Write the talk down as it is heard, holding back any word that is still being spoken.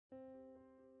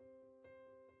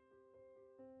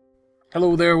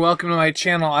Hello there, welcome to my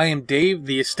channel. I am Dave,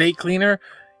 the estate cleaner,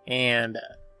 and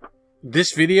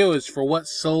this video is for what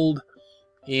sold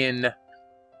on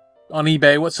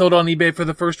eBay. What sold on eBay for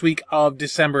the first week of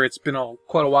December. It's been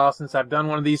quite a while since I've done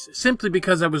one of these, simply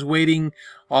because I was waiting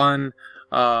on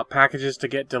packages to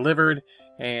get delivered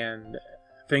and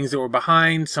things that were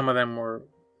behind. Some of them were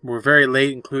very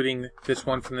late, including this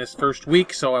one from this first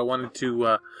week, so I wanted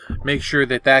to make sure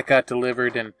that got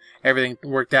delivered and everything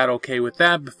worked out okay with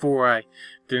that before I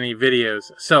did any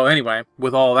videos. So anyway,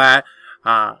 with all that,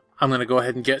 I'm going to go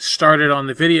ahead and get started on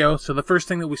the video. So the first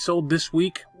thing that we sold this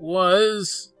week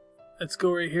was, let's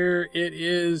go right here, it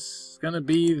is going to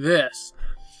be this.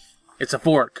 It's a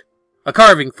fork, a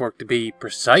carving fork to be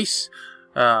precise,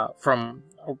 from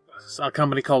a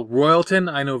company called Royalton.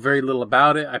 I know very little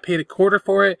about it. I paid $0.25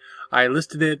 for it. I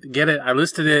listed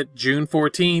it June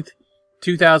 14th,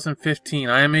 2015.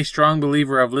 I am a strong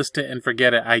believer of list it and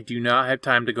forget it. I do not have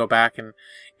time to go back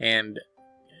and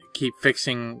keep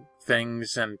fixing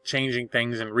things and changing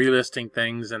things and relisting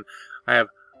things, and I have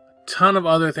a ton of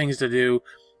other things to do.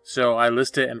 So I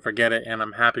list it and forget it, and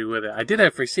I'm happy with it. I did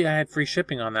have I had free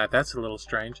shipping on that. That's a little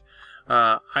strange.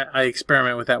 I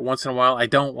experiment with that once in a while. I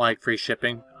don't like free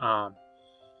shipping.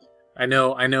 I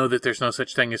know that there's no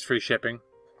such thing as free shipping,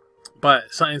 but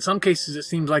in some cases it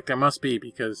seems like there must be,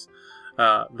 because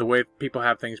the way people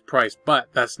have things priced. But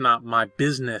that's not my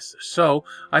business. So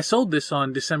I sold this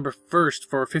on December 1st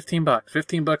for $15.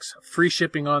 $15 free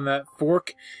shipping on that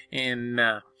fork, and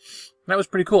that was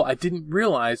pretty cool. I didn't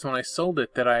realize when I sold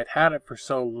it that I had it for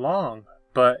so long,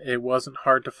 but it wasn't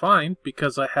hard to find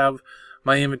because I have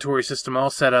my inventory system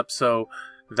all set up so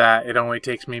that it only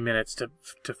takes me minutes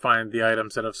to find the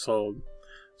items that I've sold.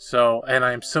 So, and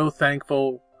I'm so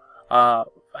thankful,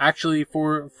 actually,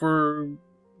 for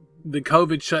the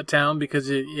COVID shutdown,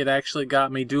 because it actually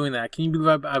got me doing that. Can you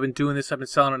believe I've been doing this? I've been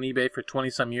selling on eBay for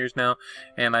 20-some years now,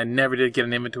 and I never did get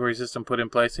an inventory system put in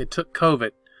place. It took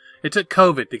COVID. It took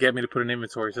COVID to get me to put an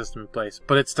inventory system in place,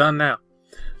 but it's done now.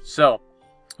 So,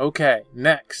 okay,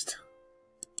 next.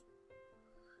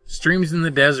 Streams in the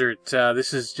Desert.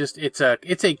 This is just, it's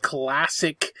a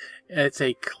classic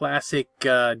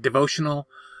devotional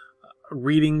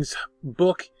readings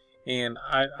book, and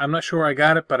I'm not sure where I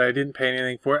got it, but I didn't pay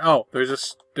anything for it. Oh,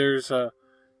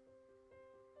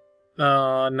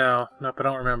 no, but I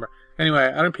don't remember. Anyway,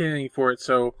 I didn't pay anything for it,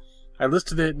 so I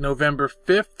listed it November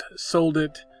 5th, sold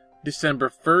it December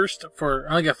 1st for,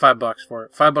 I only got $5 for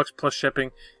it. $5 plus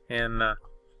shipping, and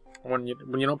when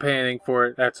you don't pay anything for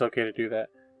it, that's okay to do that.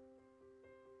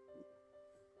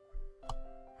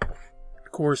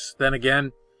 Of course, then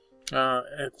again,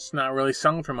 it's not really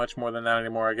selling for much more than that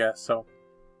anymore, I guess. So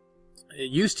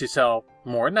it used to sell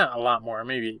more, not a lot more,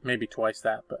 maybe twice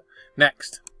that. But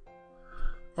next,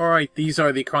 all right, these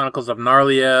are the Chronicles of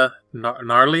Narnia.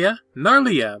 Narnia.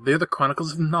 They're the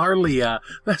Chronicles of Narnia.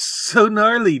 That's so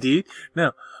gnarly, dude.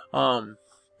 No,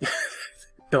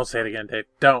 don't say it again, Dave.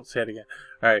 Don't say it again.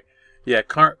 All right, yeah,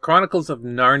 Chronicles of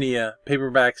Narnia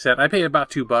paperback set. I paid about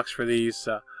 $2 for these.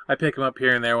 I pick them up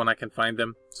here and there when I can find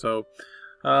them. So,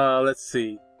 let's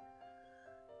see.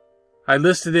 I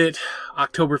listed it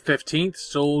October 15th,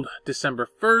 sold December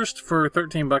 1st for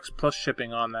 $13 plus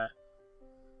shipping on that.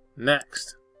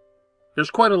 Next. There's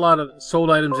quite a lot of sold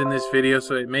items in this video,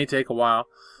 so it may take a while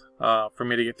for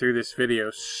me to get through this video.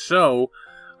 So,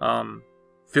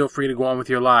 feel free to go on with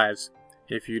your lives.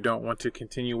 If you don't want to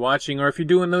continue watching, or if you're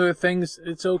doing other things,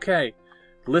 it's okay.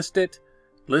 List it,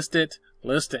 list it,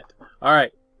 list it.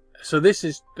 Alright. So this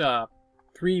is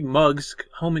 3 mugs,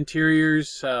 home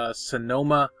interiors,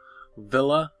 Sonoma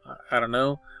Villa. I don't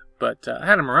know, but I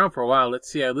had them around for a while.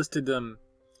 Let's see, I listed them.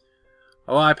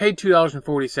 Well, I paid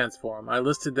 $2.40 for them. I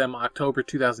listed them October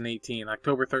 2018,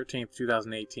 October 13th,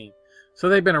 2018. So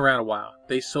they've been around a while.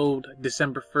 They sold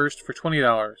December 1st for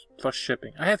 $20 plus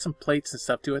shipping. I had some plates and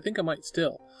stuff too. I think I might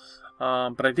still,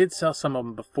 but I did sell some of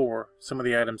them before. Some of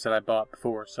the items that I bought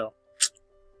before. So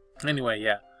anyway,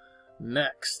 yeah.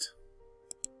 Next,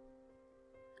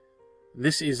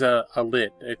 this is a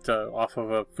lid. It's off of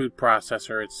a food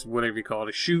processor. It's whatever you call it,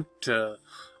 a chute,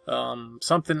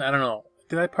 something. I don't know.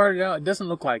 Did I part it out? It doesn't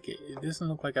look like it. It doesn't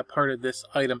look like I parted this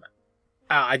item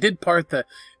out. I did part the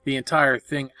entire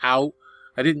thing out.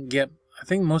 I didn't get. I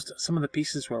think some of the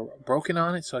pieces were broken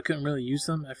on it, so I couldn't really use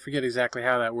them. I forget exactly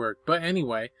how that worked. But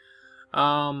anyway,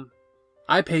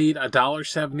 I paid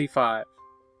 $1.75.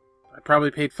 I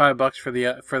probably paid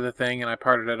 $5 for the thing, and I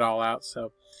parted it all out.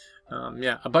 So,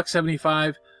 yeah,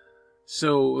 $1.75.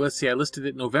 So let's see. I listed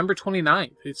it November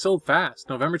 29th. It sold fast.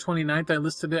 November 29th, I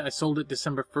listed it. I sold it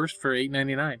December 1st for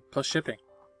 $8.99 plus shipping.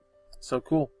 So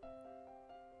cool.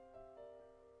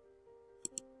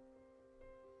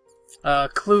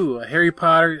 Clue, Harry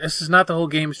Potter. This is not the whole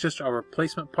game. It's just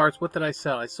replacement parts. What did I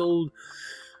sell? I sold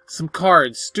some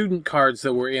cards, student cards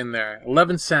that were in there.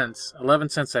 11 cents. 11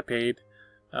 cents I paid.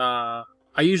 I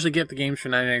usually get the games for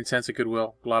 99 cents at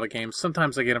Goodwill. A lot of games.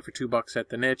 Sometimes I get them for $2 at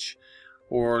the Niche,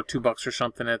 or $2 or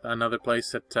something at another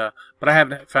place. But I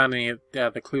haven't found any of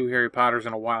the Clue Harry Potters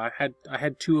in a while. I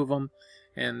had 2 of them,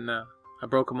 and I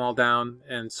broke them all down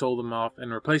and sold them off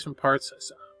in replacement parts.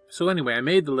 So anyway, I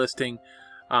made the listing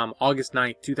August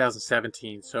 9th,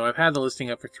 2017. So I've had the listing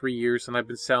up for 3 years, and I've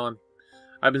been selling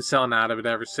out of it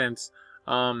ever since.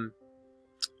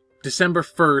 December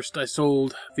 1st, I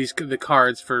sold the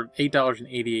cards for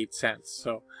 $8.88.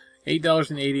 So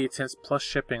 $8.88 plus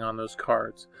shipping on those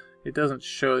cards. It doesn't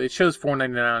show. It shows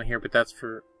 $4.99 on here, but that's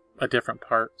for a different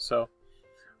part. So,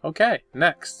 okay,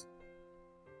 next.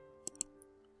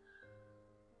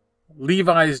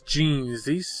 Levi's jeans.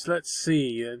 These, let's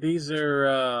see. These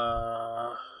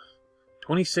are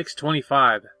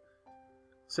 $26.25. It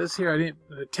says here I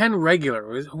didn't 10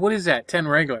 regular. What is that? 10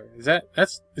 regular. Is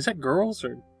that girls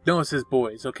or no? It says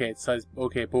boys. Okay, it says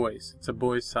okay boys. It's a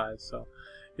boys size. So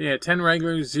yeah, 10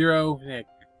 regular, 0.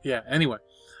 Yeah. Anyway,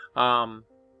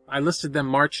 I listed them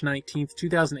March 19th,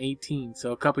 2018.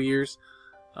 So a couple years.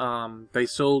 They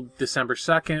sold December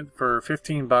 2nd for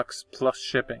 $15 plus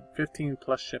shipping. 15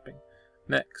 plus shipping.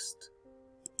 Next,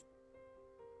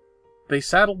 they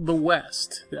saddled the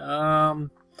West.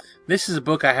 This is a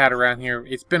book I had around here.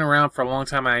 It's been around for a long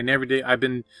time, and I never did. I've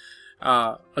been,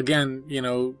 again, you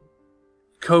know,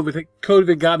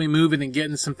 COVID got me moving and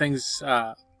getting some things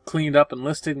cleaned up and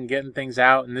listed and getting things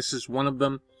out, and this is one of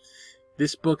them.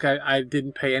 This book, I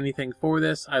didn't pay anything for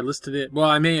this. I listed it. Well,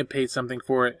 I may have paid something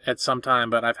for it at some time,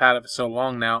 but I've had it for so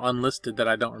long now, unlisted, that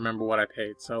I don't remember what I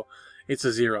paid. So it's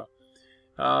a 0.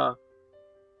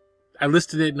 I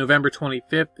listed it November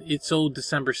 25th. It sold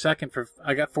December 2nd for,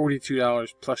 I got $42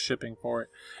 plus shipping for it.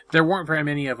 There weren't very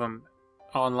many of them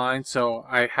online, so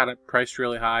I had it priced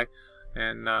really high,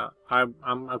 and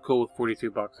I'm cool with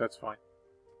 $42. That's fine.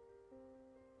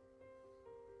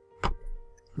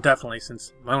 Definitely,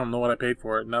 since I don't know what I paid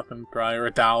for it. Nothing, probably, or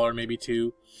 $1, maybe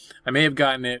 $2. I may have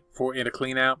gotten it in a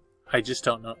clean out. I just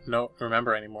don't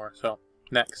remember anymore. So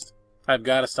next, I've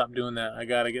got to stop doing that. I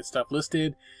got to get stuff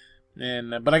listed.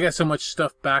 But I got so much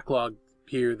stuff backlogged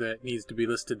here that needs to be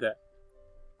listed that,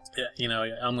 yeah, you know,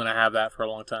 I'm going to have that for a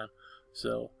long time.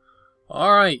 So,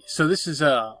 alright, so this is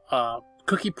a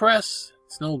cookie press.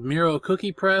 It's an old Miro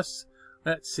cookie press.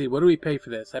 Let's see, what do we pay for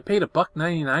this? I paid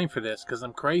 $1.99 for this because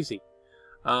I'm crazy.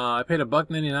 I paid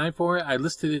 $1.99 for it. I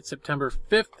listed it September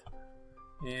 5th,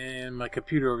 and my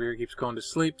computer over here keeps going to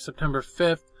sleep. September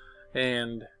 5th,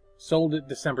 and sold it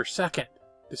December 2nd.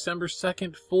 December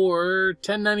 2nd for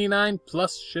 $10.99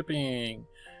 plus shipping.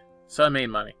 So I made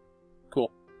money.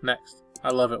 Cool. Next. I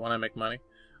love it when I make money.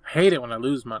 I hate it when I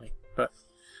lose money. But,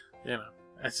 you know,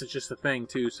 that's just a thing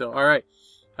too. So, alright.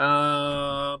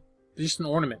 Just an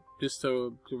ornament. Just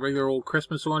a regular old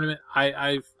Christmas ornament.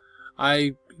 I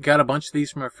got a bunch of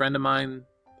these from a friend of mine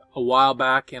a while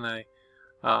back, and I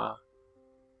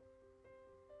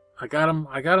got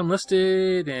them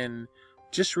listed, and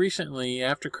just recently,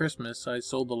 after Christmas, I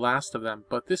sold the last of them.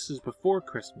 But this is before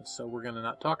Christmas, so we're going to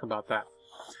not talk about that.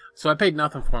 So I paid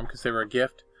nothing for them because they were a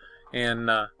gift. And,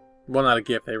 well, not a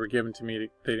gift. They were given to me.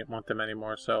 They didn't want them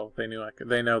anymore, so they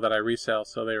know that I resell,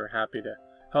 so they were happy to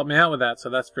help me out with that. So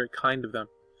that's very kind of them.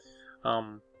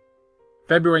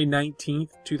 February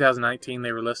 19th, 2019,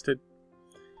 they were listed.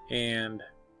 And,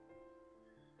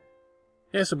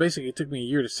 yeah, so basically it took me a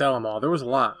year to sell them all. There was a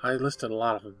lot. I listed a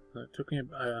lot of them. It took me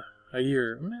a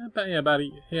year,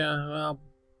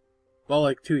 well,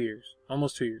 like 2 years,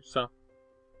 almost 2 years. So,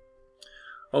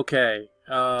 okay,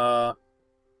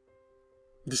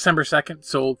 December 2nd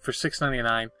sold for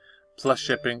 $6.99 plus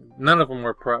shipping. None of them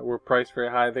were priced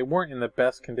very high. They weren't in the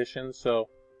best condition, so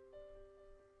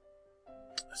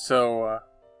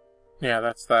yeah,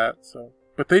 that's that. So,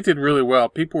 but they did really well.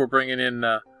 People were bringing in,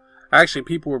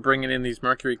 people were bringing in these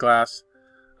mercury glass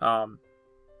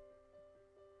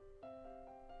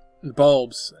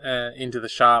bulbs into the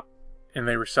shop, and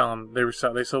they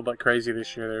sold like crazy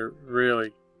this year. They're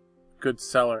really good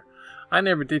seller. I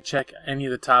never did check any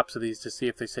of the tops of these to see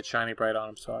if they said Shiny Bright on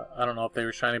them, so I don't know if they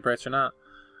were Shiny Brights or not.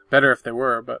 Better if they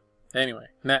were, but anyway,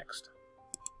 next.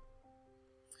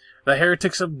 The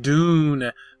Heretics of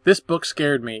Dune. This book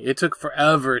scared me. It took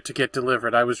forever to get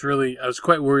delivered. I was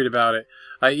quite worried about it.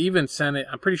 I even sent it,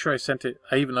 I'm pretty sure I sent it,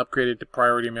 I even upgraded to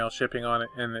priority mail shipping on it,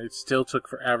 and it still took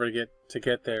forever to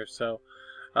get there. So,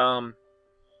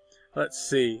 let's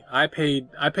see. I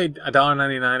paid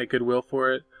 $1.99 at Goodwill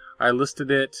for it. I listed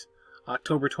it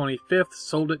October 25th.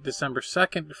 Sold it December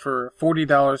 2nd for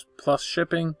 $40 plus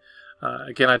shipping.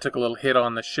 Again, I took a little hit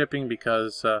on the shipping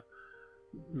because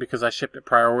I shipped it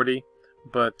priority,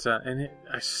 but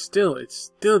it still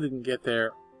didn't get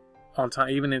there on time,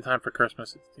 even in time for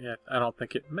Christmas. Yeah, I don't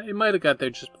think it might have got there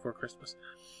just before Christmas.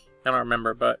 I don't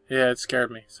remember, but yeah, it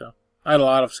scared me. So I had a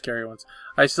lot of scary ones.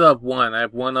 I still have one. I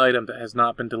have one item that has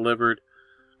not been delivered.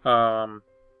 And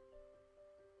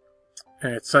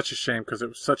it's such a shame because it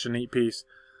was such a neat piece.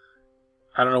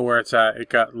 I don't know where it's at. It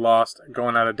got lost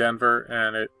going out of Denver,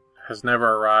 and it has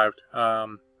never arrived.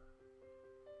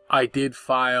 I did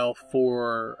file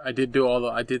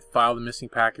the missing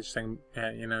package thing,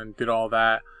 and did all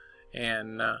that,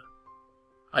 and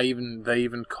they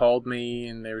even called me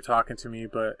and they were talking to me,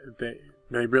 but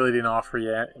they really didn't offer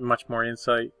yet much more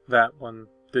insight. That one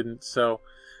didn't, so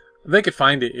they could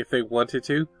find it if they wanted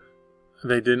to.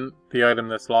 They didn't, the item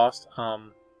that's lost.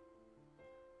 So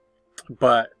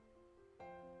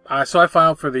I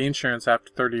filed for the insurance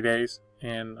after 30 days,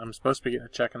 and I'm supposed to be getting a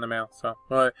check in the mail. So,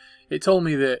 but it told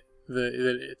me that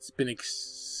it's been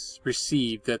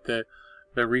received, that the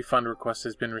refund request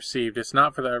has been received. It's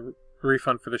not for the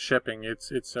refund for the shipping.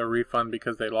 It's a refund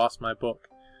because they lost my book.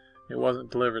 It wasn't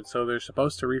delivered, so they're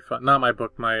supposed to refund. Not my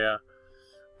book. The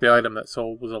item that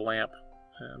sold was a lamp.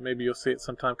 Maybe you'll see it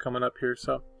sometime coming up here.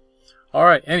 So, all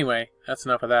right. Anyway, that's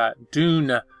enough of that. Dune.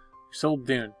 We sold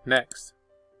Dune. Next.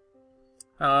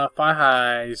 Thigh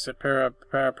highs, a pair of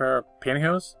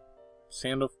pantyhose,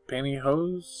 sandal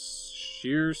pantyhose,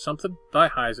 sheer something, thigh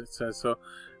highs it says. So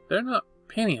they're not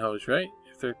pantyhose, right?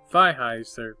 If they're thigh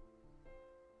highs,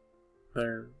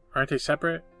 aren't they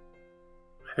separate?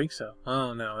 I think so.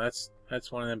 Oh no, that's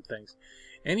one of them things.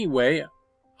 Anyway,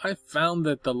 I found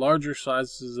that the larger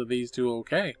sizes of these do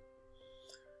okay.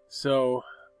 So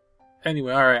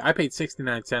anyway, all right, I paid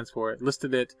 69 cents for it.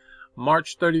 Listed it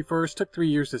March 31st, took 3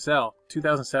 years to sell.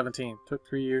 2017, took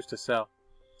 3 years to sell.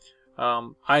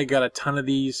 I got a ton of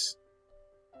these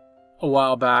a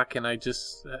while back, and I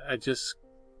just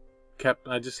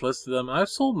listed them. I've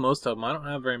sold most of them. I don't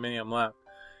have very many of them left.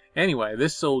 Anyway,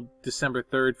 this sold December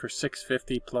 3rd for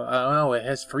 $6.50 plus. Oh, it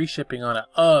has free shipping on it.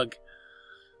 Ugh.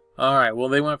 All right, well,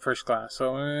 they went first class,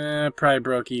 so probably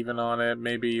broke even on it.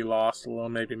 Maybe lost a little,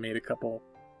 maybe made a couple.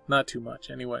 Not too much,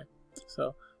 anyway.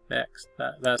 So next,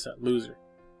 that's a loser.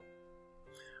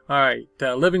 Alright,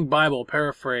 Living Bible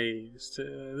paraphrased.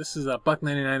 This is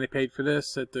 $1.99 they paid for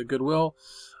this at the Goodwill.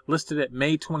 Listed at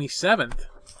May 27th.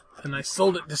 And I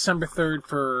sold it December 3rd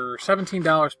for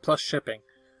 $17 plus shipping.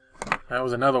 That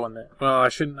was another one that, well, I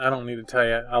don't need to tell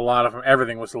you. A lot of them,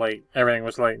 everything was late. Everything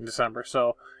was late in December.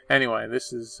 So, anyway,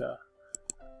 this is,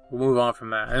 we'll move on from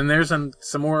that. And there's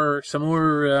some more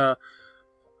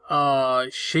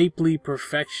shapely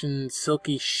perfection,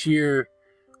 silky sheer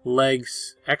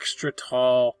legs, extra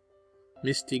tall,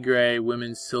 misty gray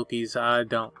women's silkies. I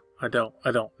don't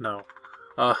know.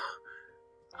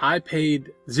 I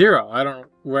paid $0. I don't know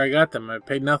where I got them. I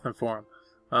paid nothing for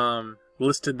them.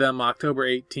 Listed them October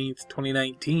 18th,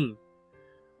 2019.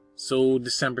 Sold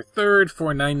December 3rd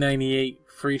for $9.98,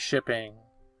 free shipping.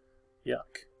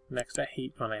 Yuck. Next, I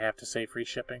hate when I have to say free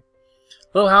shipping.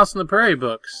 Little House on the Prairie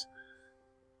books.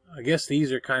 I guess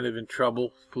these are kind of in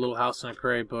trouble. Little House on the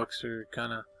Prairie books are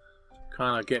kind of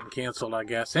getting canceled, I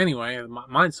guess. Anyway,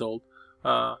 mine sold.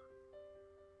 I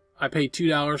paid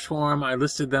 $2 for them. I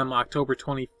listed them October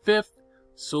 25th.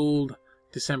 Sold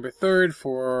December 3rd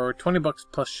for $20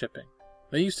 plus shipping.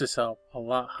 They used to sell a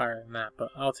lot higher than that, but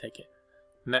I'll take it.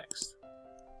 Next.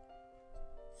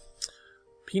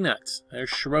 Peanuts. There's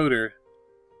Schroeder.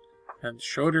 And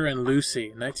Schroeder and Lucy.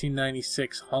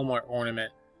 1996 Hallmark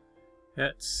ornament.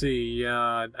 Let's see.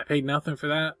 I paid nothing for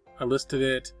that. I listed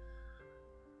it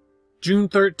June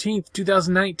 13th,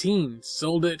 2019.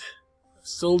 Sold it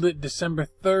December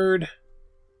 3rd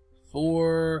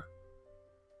for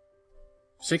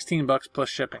 $16 plus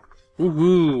shipping.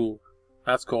 Woohoo!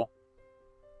 That's cool.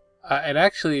 It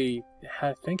actually,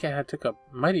 I think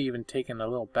might have even taken a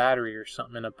little battery or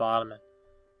something in the bottom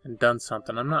and done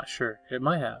something. I'm not sure. It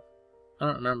might have. I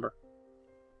don't remember.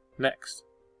 Next.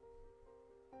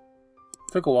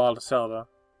 Took a while to sell though,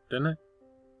 didn't it?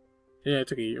 Yeah, it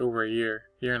took over a year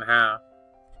and a half.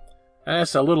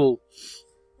 That's a little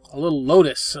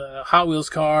Lotus Hot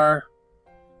Wheels car.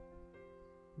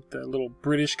 The little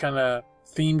British kind of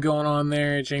theme going on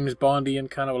there, James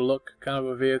Bondian kind of a look, kind of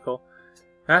a vehicle.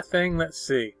 That thing, let's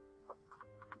see.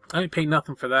 I didn't pay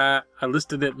nothing for that. I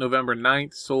listed it November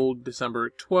 9th, sold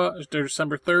December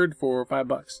 3rd for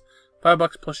 $5.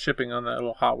 $5 plus shipping on that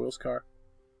little Hot Wheels car.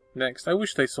 Next, I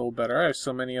wish they sold better. I have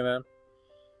so many of them.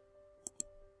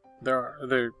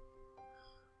 They're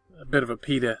a bit of a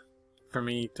PETA for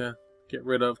me to get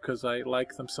rid of because I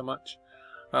like them so much.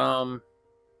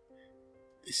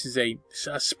 This is a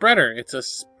spreader. It's a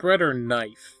spreader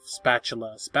knife.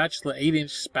 Spatula.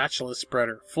 8-inch spatula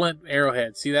spreader. Flint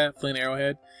arrowhead. See that? Flint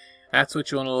arrowhead? That's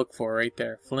what you want to look for right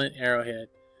there. Flint arrowhead.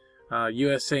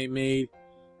 USA made.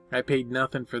 I paid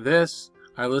nothing for this.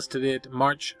 I listed it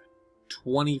March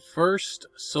 21st.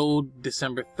 Sold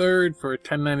December 3rd for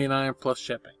 $10.99 plus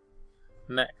shipping.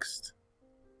 Next.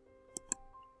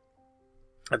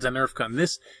 That's a Nerf gun.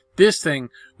 This thing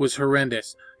was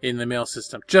horrendous in the mail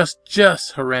system.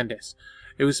 Just horrendous.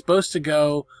 It was supposed to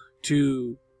go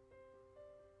to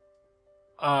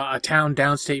a town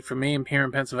downstate from me here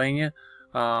in Pennsylvania.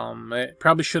 It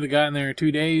probably should have gotten there in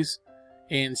 2 days.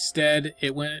 Instead,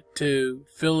 it went to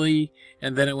Philly,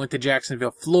 and then it went to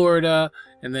Jacksonville, Florida,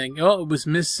 and then, it was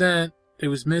missent. It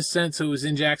was missent, so it was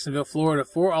in Jacksonville, Florida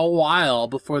for a while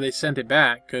before they sent it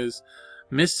back, because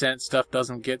missent stuff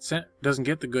doesn't get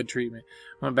the good treatment.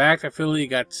 Went back to Philly,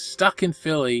 got stuck in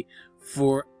Philly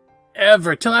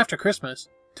forever till after Christmas.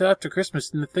 And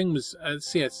the thing was, let's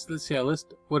see, I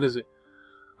listed, what is it?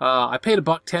 I paid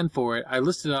 $110 for it. I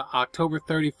listed it October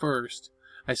 31st.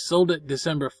 I sold it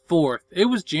December 4th. It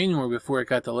was January before it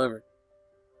got delivered.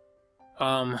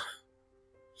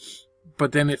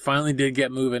 But then it finally did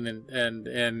get moving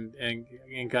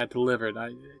and got delivered.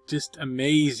 Just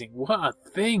amazing. What a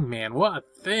thing, man. What a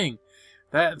thing.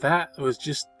 That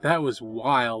was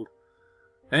wild.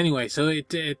 Anyway, so I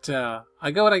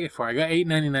got what I get for it. I got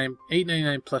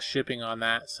 $8.99 plus shipping on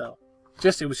that. So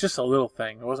it was just a little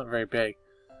thing. It wasn't very big.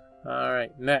 All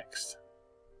right, next.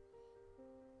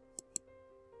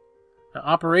 An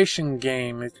Operation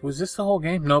game. Was this the whole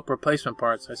game? Nope, replacement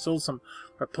parts. I sold some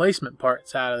replacement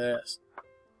parts out of this.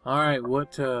 Alright,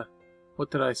 what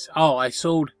did I... Oh, I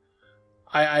sold...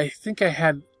 I think I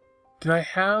had... Did I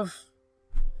have...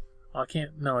 I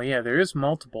can't... No, yeah, there is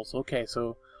multiples. Okay,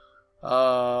 so...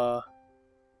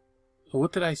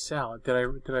 What did I sell? Did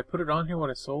I put it on here, what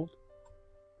I sold?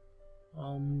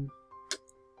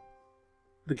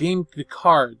 The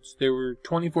cards. There were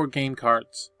 24 game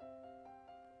cards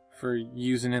for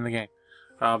using in the game,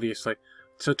 obviously.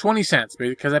 So 20 cents,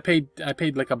 because I paid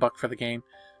like $1 for the game.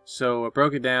 So I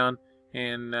broke it down,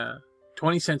 and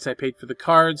 20 cents I paid for the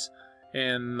cards,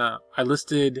 and I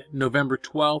listed November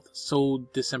 12th,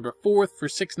 sold December 4th for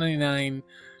 $6.99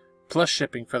 plus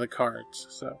shipping for the cards.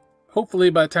 So hopefully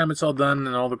by the time it's all done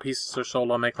and all the pieces are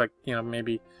sold, I'll make like,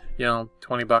 maybe,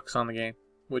 $20 on the game,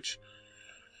 which,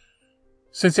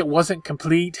 since it wasn't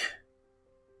complete,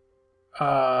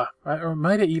 or it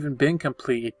might have even been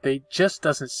complete, they just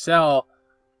didn't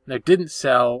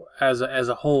sell as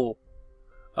a whole,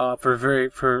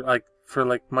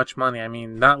 for much money. I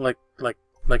mean, not like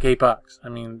 $8. I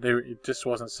mean, it just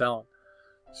wasn't selling.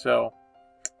 So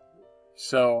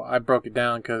I broke it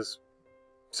down because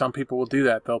some people will do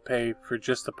that. They'll pay for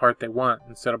just the part they want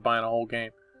instead of buying a whole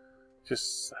game.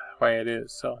 Just the way it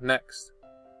is. So next.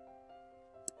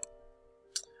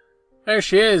 There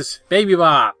she is, Baby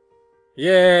Bop.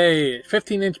 Yay!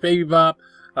 15-inch Baby Bop.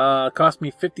 Cost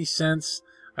me 50 cents.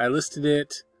 I listed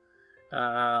it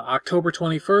October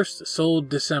 21st. Sold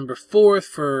December 4th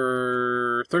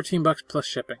for $13 plus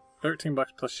shipping. $13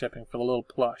 plus shipping for the little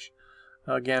plush.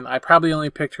 Again, I probably only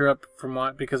picked her up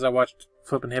because I watched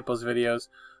Flippin' Hippos videos.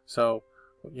 So,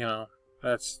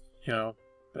 that's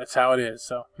how it is.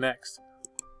 So, next.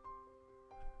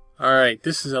 Alright,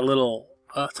 this is a little,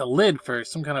 it's a lid for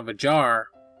some kind of a jar,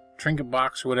 trinket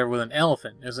box or whatever with an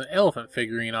elephant. There's an elephant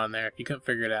figurine on there if you couldn't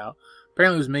figure it out.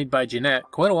 Apparently it was made by Jeanette.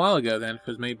 Quite a while ago then if it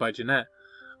was made by Jeanette.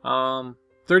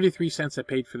 33 cents I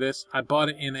paid for this. I bought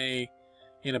it in a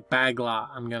bag lot,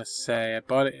 I'm going to say. I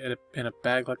bought it in a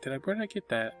bag lot. Where did I get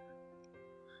that?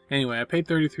 Anyway, I paid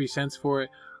 33 cents for it.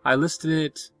 I listed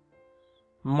it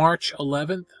March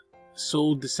 11th.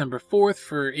 Sold December 4th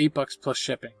for $8 plus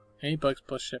shipping. $8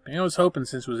 plus shipping. I was hoping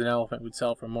since it was an elephant it would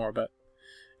sell for more, but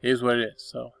it is what it is.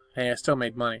 So, hey, I still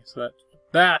made money. So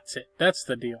that's it. That's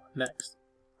the deal. Next.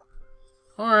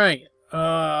 Alright.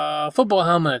 Football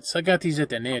helmets. I got these at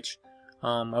the niche.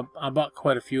 I bought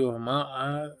quite a few of them.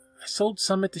 I sold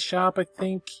some at the shop, I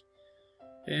think.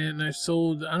 And I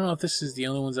sold... I don't know if this is the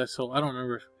only ones I've sold. I don't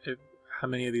remember how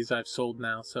many of these I've sold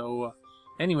now. So,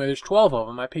 anyway, there's 12 of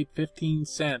them. I paid 15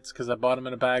 cents because I bought them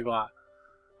in a bag lot.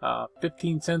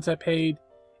 15 cents I paid,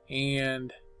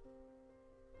 and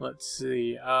let's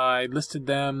see, I listed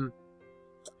them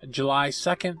July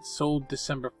 2nd, sold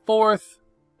December 4th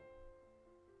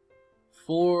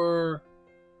for,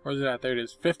 where's it at? There it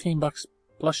is, $15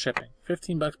 plus shipping.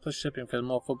 $15 plus shipping for the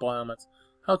more football helmets.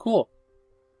 How cool.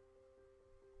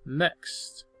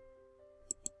 Next.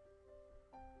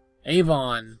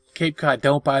 Avon, Cape Cod,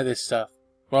 don't buy this stuff.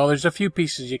 Well, there's a few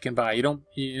pieces you can buy. You're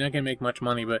not gonna make much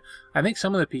money, but I think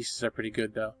some of the pieces are pretty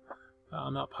good though.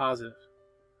 I'm not positive.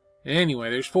 Anyway,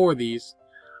 there's 4 of these.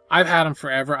 I've had them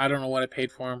forever. I don't know what I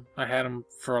paid for them. I had them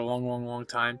for a long, long, long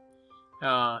time.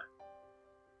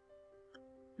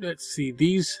 Let's see.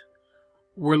 These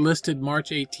were listed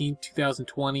March 18,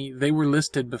 2020. They were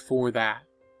listed before that,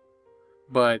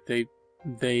 but they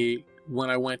when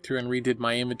I went through and redid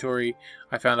my inventory,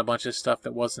 I found a bunch of stuff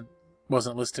that wasn't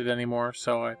listed anymore.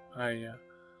 So I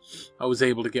was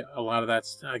able to get a lot of that.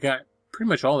 I got pretty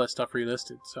much all that stuff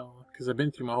relisted. So because I've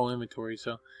been through my whole inventory.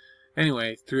 So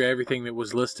anyway, through everything that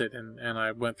was listed, and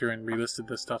I went through and relisted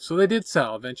this stuff. So they did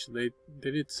sell eventually.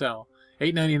 They did sell.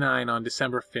 $8.99 on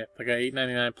December 5th. I got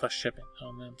 $8.99 plus shipping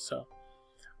on them. So,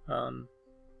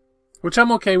 which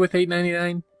I'm okay with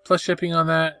 $8.99 plus shipping on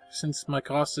that, since my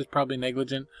cost is probably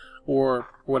negligent or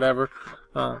whatever.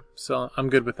 So I'm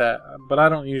good with that. But I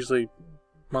don't usually,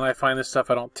 when I find this stuff,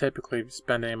 I don't typically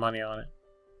spend any money on it.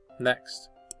 Next.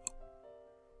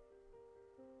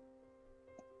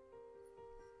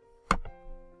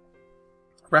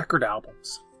 Record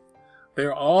albums.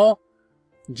 They're all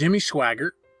Jimmy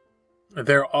Swaggart.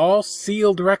 They're all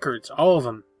sealed records. All of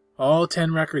them. All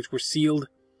 10 records were sealed.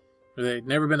 They'd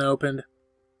never been opened.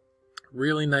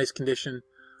 Really nice condition.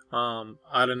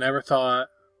 I'd have never thought.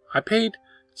 I paid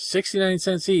 69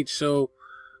 cents each, so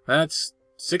that's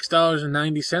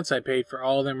 $6.90 I paid for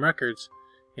all of them records.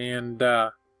 And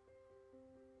I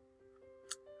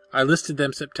listed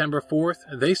them September 4th.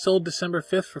 They sold December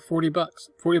 5th for $40.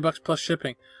 $40 plus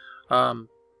shipping. I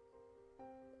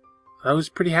was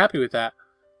pretty happy with that.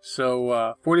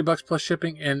 So $40 plus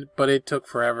shipping, but it took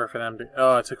forever for them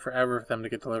to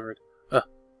get delivered.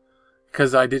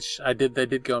 Because they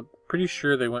did go. Pretty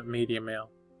sure they went medium mail.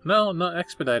 No, not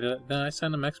expedited. No, I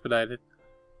sent them expedited.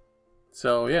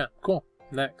 So yeah, cool.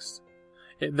 Next,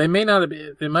 they may not have.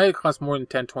 It might have cost more than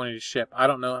 $10.20 to ship. I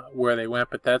don't know where they went,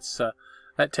 but that's that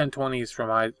 $10.20 is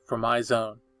from my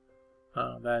zone.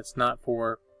 That's not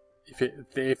for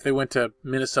if they went to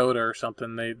Minnesota or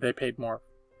something. They paid more.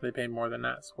 They paid more than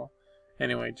that. So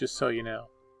anyway, just so you know,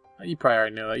 you probably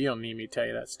already know that. You don't need me to tell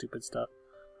you that stupid stuff.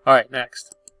 All right,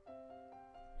 next.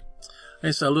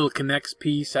 It's a little Connects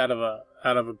piece out of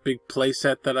a big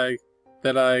playset that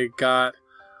I got.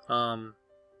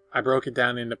 I broke it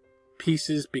down into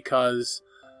pieces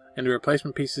into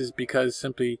replacement pieces because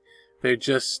simply they're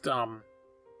just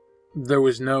there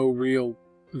was no real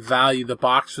value. The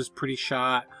box was pretty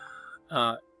shot.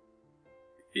 I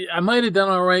might have done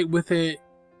all right with it.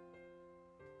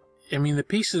 I mean, the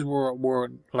pieces were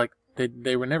like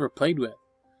they were never played with.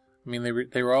 I mean,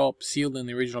 they were all sealed in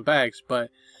the original bags,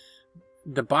 but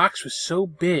the box was so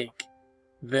big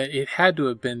that it had to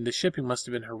have been, the shipping must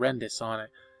have been horrendous on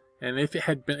it. And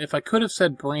if I could have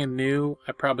said brand new,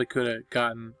 I probably could have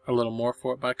gotten a little more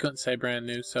for it, but I couldn't say brand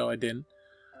new, so I didn't.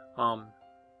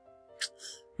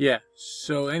 Yeah,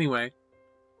 so anyway,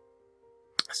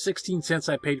 16 cents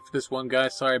I paid for this one, guy.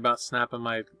 Sorry about snapping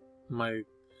my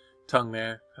tongue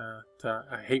there.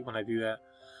 I hate when I do that.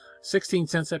 16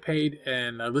 cents I paid,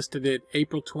 and I listed it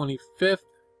April 25th,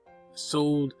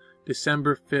 sold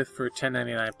December 5th for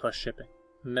 $10.99 plus shipping.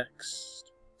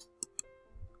 Next.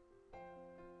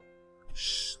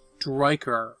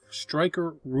 Striker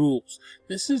rules.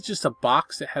 This is just a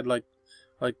box that had like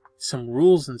some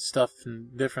rules and stuff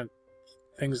and different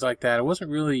things like that. It wasn't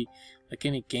really like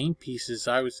any game pieces.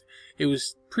 It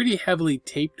was pretty heavily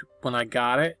taped when I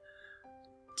got it.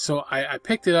 So I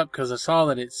picked it up because I saw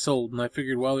that it sold, and I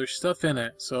figured, well, there's stuff in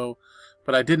it. So,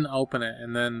 but I didn't open it.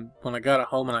 And then when I got it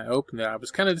home and I opened it, I was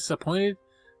kind of disappointed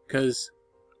because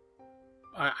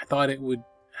I thought it would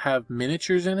have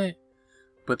miniatures in it,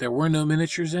 but there were no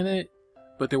miniatures in it.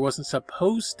 But there wasn't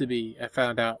supposed to be. I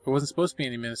found out there wasn't supposed to be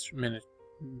any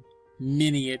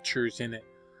miniatures in it.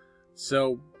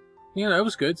 So, you know, it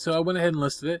was good. So I went ahead and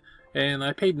listed it, and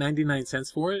I paid 99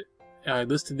 cents for it. I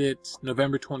listed it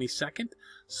November 22nd,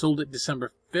 sold it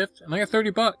December 5th, and I got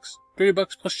 $30.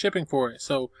 $30 plus shipping for it.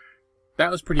 So that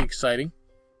was pretty exciting.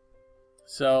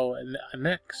 So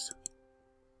next.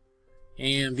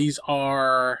 And these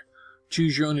are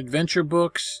Choose Your Own Adventure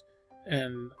books,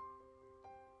 and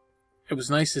it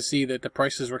was nice to see that the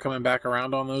prices were coming back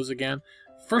around on those again.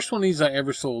 First one of these I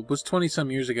ever sold was 20-some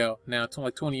years ago. Now it's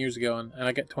like 20 years ago, and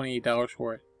I got $28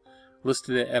 for it.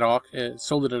 Listed it at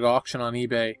sold it at auction on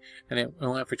eBay, and it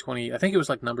went for 20. I think it was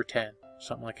like number 10,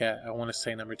 something like that. I want to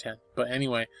say number 10. But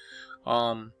anyway, they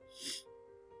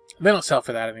don't sell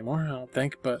for that anymore, I don't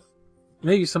think. But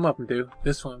maybe some of them do.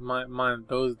 This one, mine,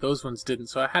 those ones didn't.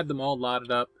 So I had them all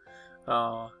lotted up.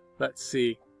 Let's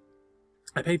see.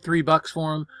 I paid $3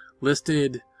 for them.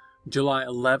 Listed July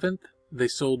 11th. They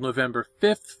sold November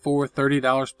 5th for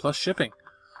 $30 plus shipping.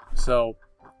 So,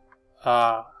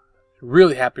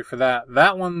 really happy for that.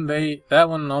 That one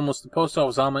almost, the post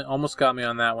office almost got me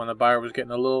on that one. The buyer was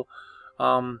getting a little,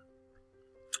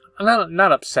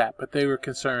 not upset, but they were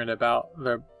concerned about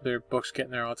their books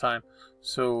getting there on time.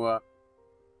 So,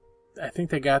 I think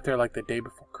they got there like the day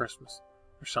before Christmas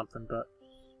or something, but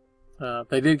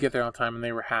they did get there on time and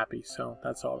they were happy, so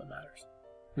that's all that matters.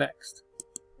 Next.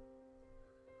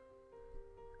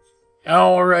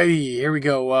 Alrighty, here we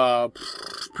go.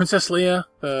 Princess Leia,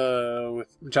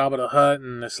 with Jabba the Hutt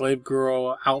and the slave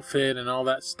girl outfit and all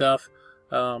that stuff.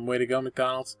 Way to go,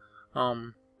 McDonald's.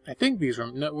 I think these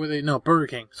were Burger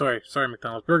King. Sorry,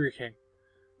 McDonald's, Burger King.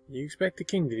 You expect the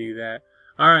king to do that.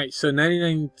 Alright, so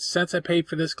 99 cents I paid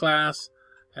for this glass.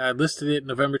 I listed it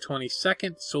November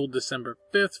 22nd, sold December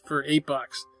 5th for $8.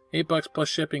 $8 plus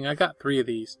shipping. I got 3 of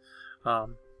these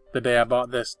the day I bought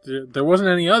this. There wasn't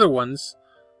any other ones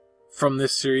from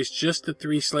this series, just the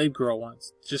 3 slave girl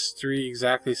ones. Just 3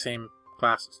 exactly same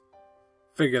glasses.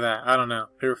 Figure that. I don't know.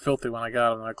 They were filthy when I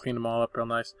got them. I cleaned them all up real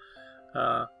nice.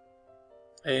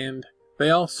 And they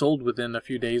all sold within a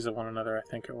few days of one another, I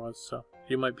think it was. So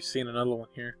you might be seeing another one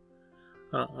here.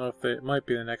 I don't know if it might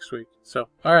be the next week. So,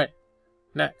 alright.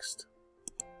 Next.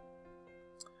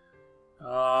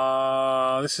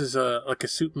 This is like a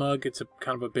soup mug. It's a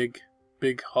kind of a big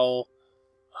hull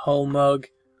mug.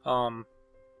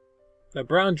 The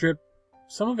brown drip,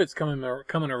 some of it's coming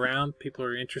around. People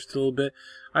are interested a little bit.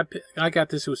 I got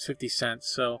this, it was 50 cents.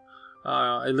 So,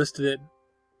 I listed it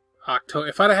October.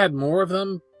 If I'd have had more of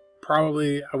them,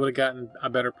 probably I would have gotten a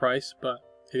better price, but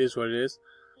it is what it is.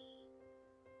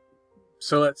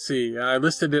 So let's see. I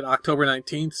listed it October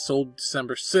 19th, sold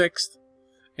December 6th,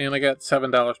 and I got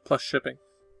 $7 plus shipping.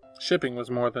 Shipping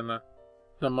was more than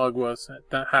the mug was.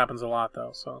 That happens a lot though.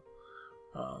 So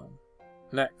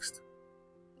next.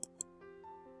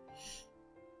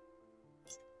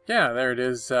 Yeah, there it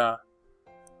is.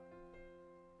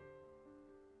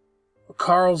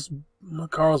 Carlsberg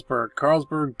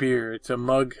beer. It's a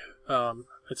mug.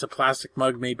 It's a plastic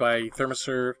mug made by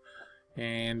Thermoserve.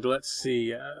 And let's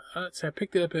see. I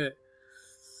picked it up at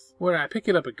I picked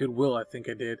it up at Goodwill. I think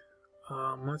I did.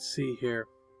 Let's see here.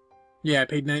 Yeah, I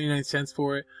paid 99 cents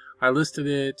for it. I listed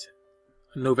it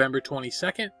November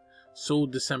 22nd.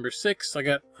 Sold December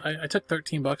 6th. I took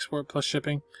 $13 for it plus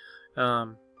shipping.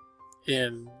 And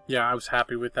yeah, I was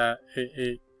happy with that.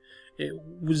 It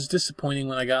was disappointing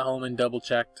when I got home and double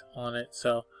checked on it.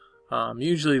 So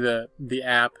usually the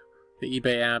app, the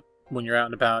eBay app, when you're out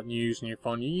and about and you're using your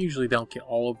phone, you usually don't get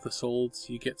all of the solds.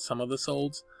 You get some of the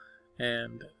solds,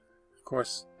 and of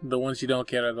course the ones you don't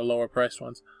get are the lower priced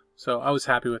ones. So I was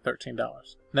happy with $13.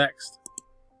 Next,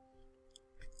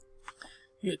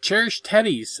 you get cherished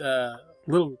teddies,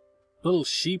 little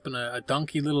sheep and a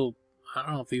donkey. Little, I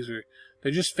don't know if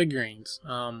they're just figurines.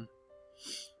 I'm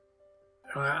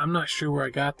not sure where I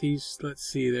got these. Let's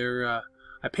see. I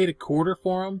paid $0.25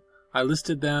 for them. I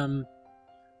listed them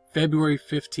February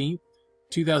 15th,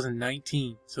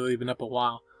 2019. So they've been up a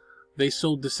while. They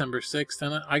sold December 6th,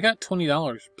 and I got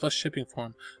 $20 plus shipping for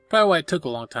them. Probably why it took a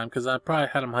long time, because I probably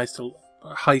had them I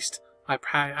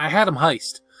had them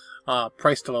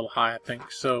priced a little high, I think.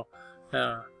 So,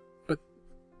 but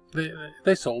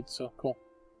they sold, so cool.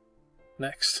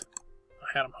 Next,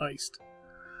 I had them heist.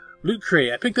 Loot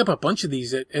Crate. I picked up a bunch of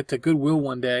these at the Goodwill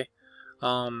one day.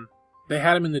 They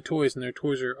had them in the toys, and their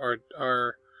toys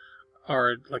are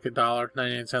like $1,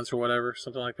 99 cents or whatever,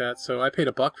 something like that. So I paid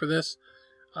 $1 for this.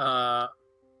 I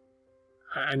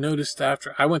noticed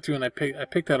after I went through and I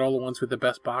picked out all the ones with the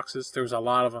best boxes. There was a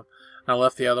lot of them. I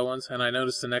left the other ones, and I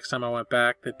noticed the next time I went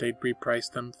back that they'd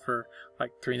repriced them for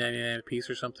like $3.99 a piece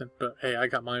or something. But hey, I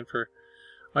got mine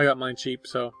cheap,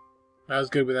 so I was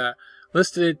good with that.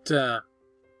 Listed it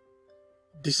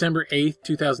December 8th,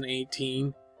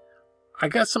 2018. I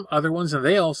got some other ones, and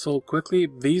they all sold quickly.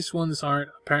 These ones weren't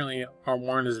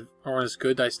as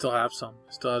good. I still have some.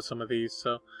 I still have some of these.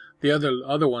 So the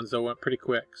other ones though went pretty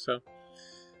quick. So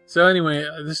anyway,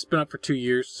 this has been up for 2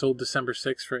 years. Sold December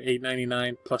 6th for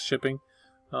 $8.99 plus shipping.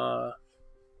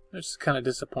 It's kind of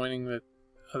disappointing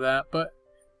that, but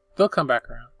they'll come back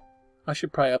around. I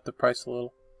should probably up the price a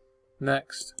little.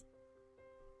 Next.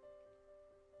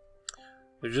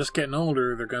 They're just getting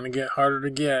older. They're going to get harder to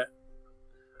get.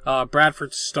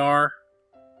 Bradford Star.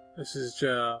 This is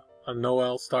a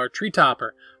Noel Star Tree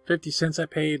Topper. 50 cents I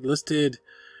paid. Listed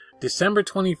December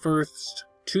 21st,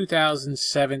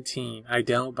 2017. I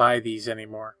don't buy these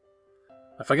anymore.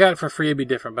 If I got it for free, it'd be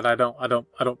different, but I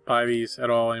don't buy these at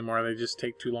all anymore. They just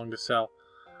take too long to sell.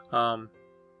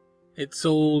 It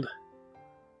sold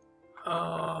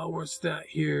What's that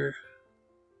here?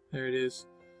 There it is.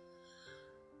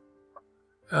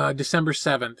 December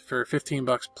 7th for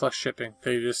 $15 plus shipping.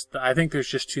 I think there's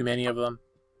just too many of them,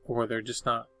 or they're just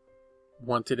not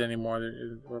wanted anymore,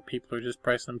 or people are just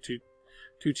pricing them too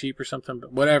cheap or something.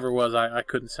 But whatever it was, I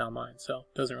couldn't sell mine, so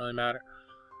it doesn't really matter.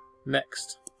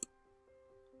 Next,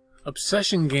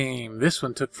 Obsession game. This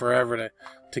one took forever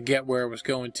to get where it was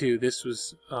going to. This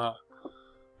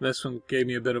one gave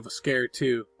me a bit of a scare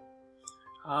too.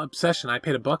 Obsession. I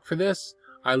paid $1 for this.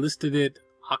 I listed it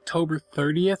October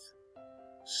 30th.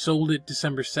 Sold it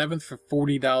December 7th for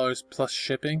 $40 plus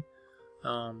shipping.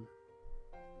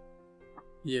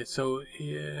 Yeah, so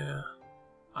yeah,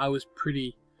 I was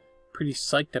pretty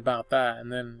psyched about that,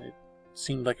 and then it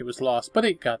seemed like it was lost, but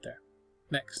it got there.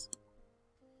 Next,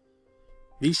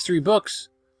 these 3 books,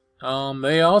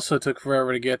 they also took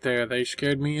forever to get there. They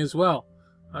scared me as well.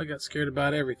 I got scared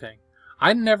about everything.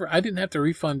 I didn't have to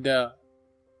refund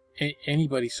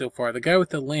anybody so far. The guy with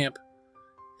the lamp,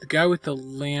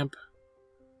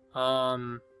 I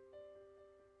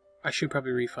should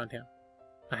probably refund him.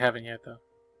 I haven't yet though.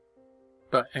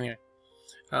 But anyway,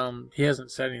 he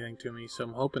hasn't said anything to me, so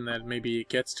I'm hoping that maybe it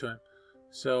gets to him.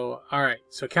 So, alright,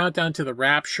 so Countdown to the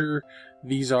Rapture.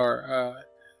 These are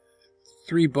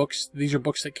 3 books. These are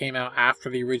books that came out after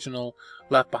the original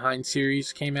Left Behind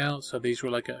series came out, so these were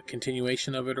like a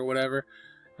continuation of it or whatever.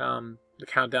 The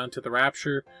Countdown to the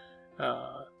Rapture.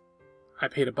 I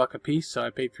paid $1 a piece, so I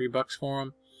paid $3 for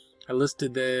them. I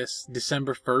listed this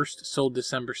December 1st, sold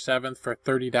December 7th for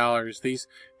 $30.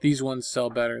 These ones sell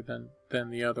better than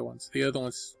the other ones. The other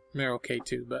ones are okay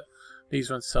too, but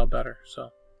these ones sell better, so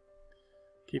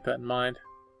keep that in mind.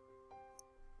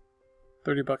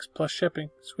 $30 plus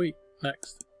shipping. Sweet.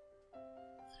 Next.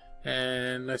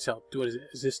 And let's see, what is it?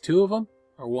 Is this 2 of them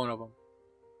or 1 of them?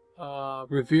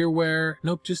 Revereware.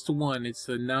 Nope, just the one. It's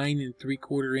the 9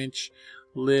 3/4 inch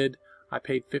lid. I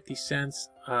paid 50 cents.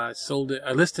 Sold it.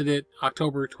 I listed it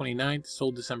October 29th.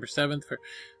 Sold December 7th for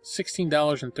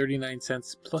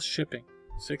 $16.39 plus shipping.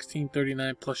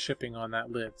 $16.39 plus shipping on that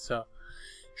lid. So,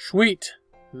 sweet.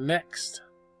 Next.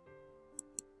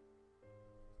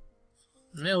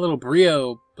 Yeah, a little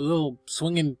Brio, a little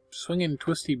swinging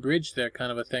twisty bridge there,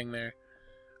 kind of a thing there.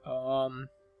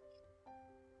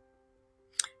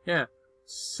 Yeah.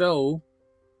 So,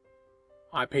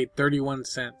 I paid 31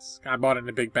 cents. I bought it in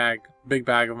a big bag of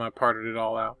them. I parted it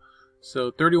all out.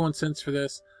 So 31 cents for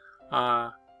this.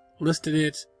 Listed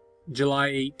it July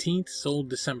 18th. Sold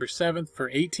December 7th for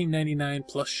 $18.99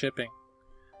 plus shipping.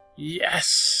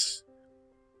 Yes!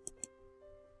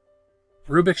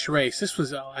 Rubik's Race. This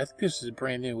was, I think this was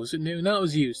brand new. Was it new? No, it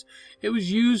was used. It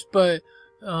was used, but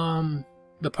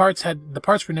the parts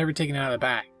were never taken out of the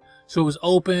bag. So it was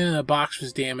open, the box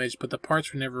was damaged, but the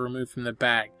parts were never removed from the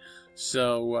bag.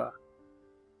 So,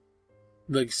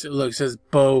 look, it says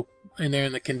Bo in there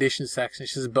in the condition section. It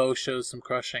says Bo shows some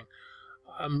crushing.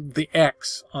 The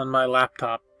X on my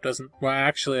laptop doesn't. Well,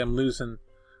 actually, I'm losing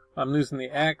the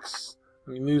X.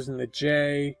 I'm losing the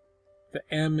J. The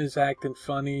M is acting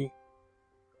funny.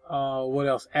 What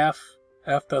else? F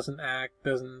doesn't act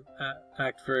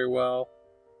very well.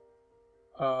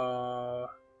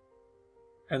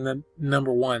 And then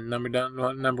number one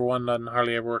doesn't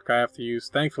hardly ever work. I have to use.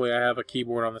 Thankfully, I have a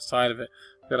keyboard on the side of it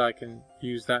that I can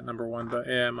use that number 1. But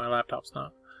yeah, my laptop's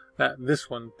not. This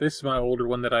is my older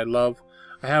one that I love.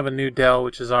 I have a new Dell,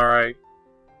 which is all right.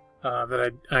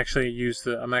 That I actually use.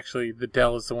 The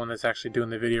Dell is the one that's actually doing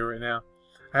the video right now.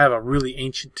 I have a really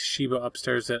ancient Toshiba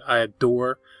upstairs that I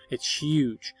adore. It's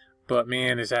huge, but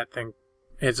man, is that thing.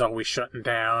 It's always shutting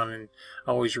down and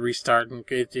always restarting.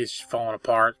 It's falling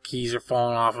apart. Keys are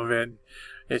falling off of it.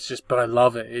 It's just, but I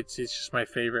love it. It's just my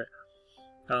favorite.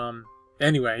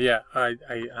 Anyway, yeah,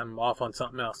 I'm off on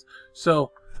something else.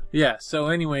 So, yeah. So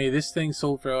anyway, this thing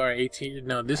sold for 18.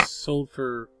 No, this sold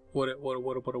for what?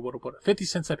 50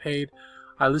 cents I paid.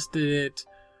 I listed it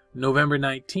November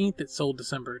 19th. It sold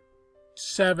December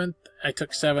 7th. I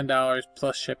took $7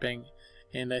 plus shipping,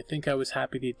 and I think I was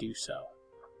happy to do so.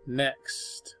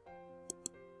 Next,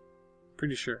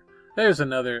 pretty sure there's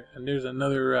another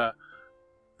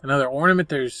ornament.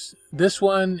 There's this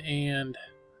one and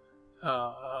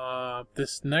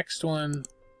this next one,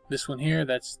 this one here.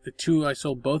 That's the 2. I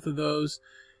sold both of those.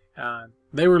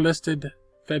 They were listed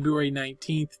February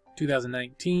 19th,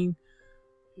 2019.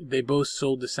 They both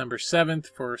sold December 7th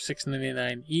for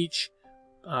 $6.99 each,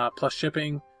 plus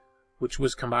shipping, which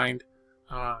was combined.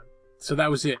 So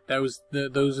that was it. That was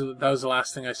the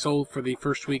last thing I sold for the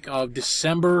first week of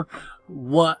December.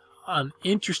 What an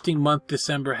interesting month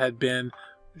December had been.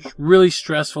 Really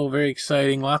stressful, very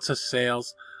exciting, lots of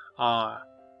sales.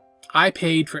 I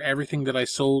paid for everything that I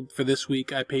sold for this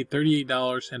week. I paid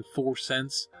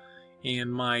 $38.04,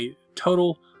 and my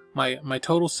total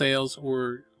sales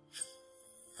were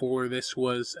for this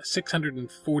was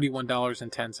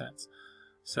 $641.10.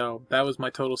 So that was my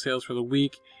total sales for the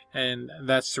week, and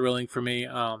that's thrilling for me.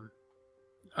 More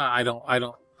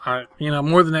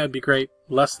than that would be great.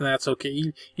 Less than that's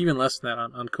okay. Even less than that,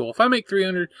 I'm cool. If I make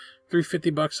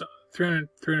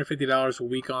 $350 a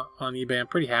week on eBay, I'm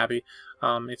pretty happy.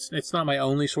 It's not my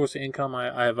only source of income.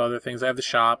 I have other things. I have the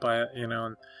shop,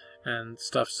 and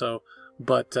stuff. So,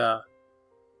 but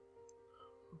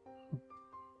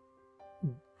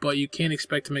you can't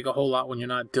expect to make a whole lot when you're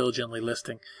not diligently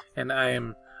listing. And I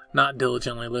am not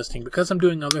diligently listing because I'm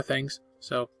doing other things.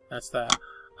 So that's that.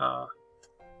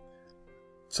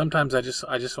 Sometimes I just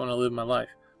want to live my life.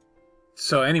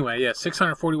 So anyway, yeah,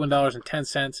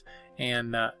 $641.10,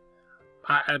 and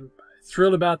I'm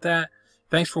thrilled about that.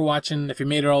 Thanks for watching. If you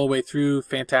made it all the way through,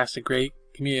 fantastic, great.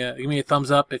 Give me a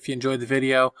thumbs up if you enjoyed the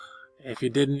video. If you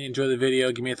didn't enjoy the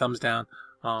video, give me a thumbs down.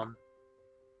 Yeah,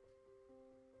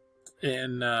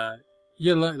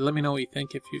 let me know what you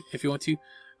think if you want to.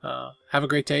 Have a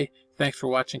great day. Thanks for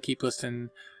watching. Keep listening.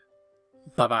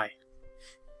 Bye bye.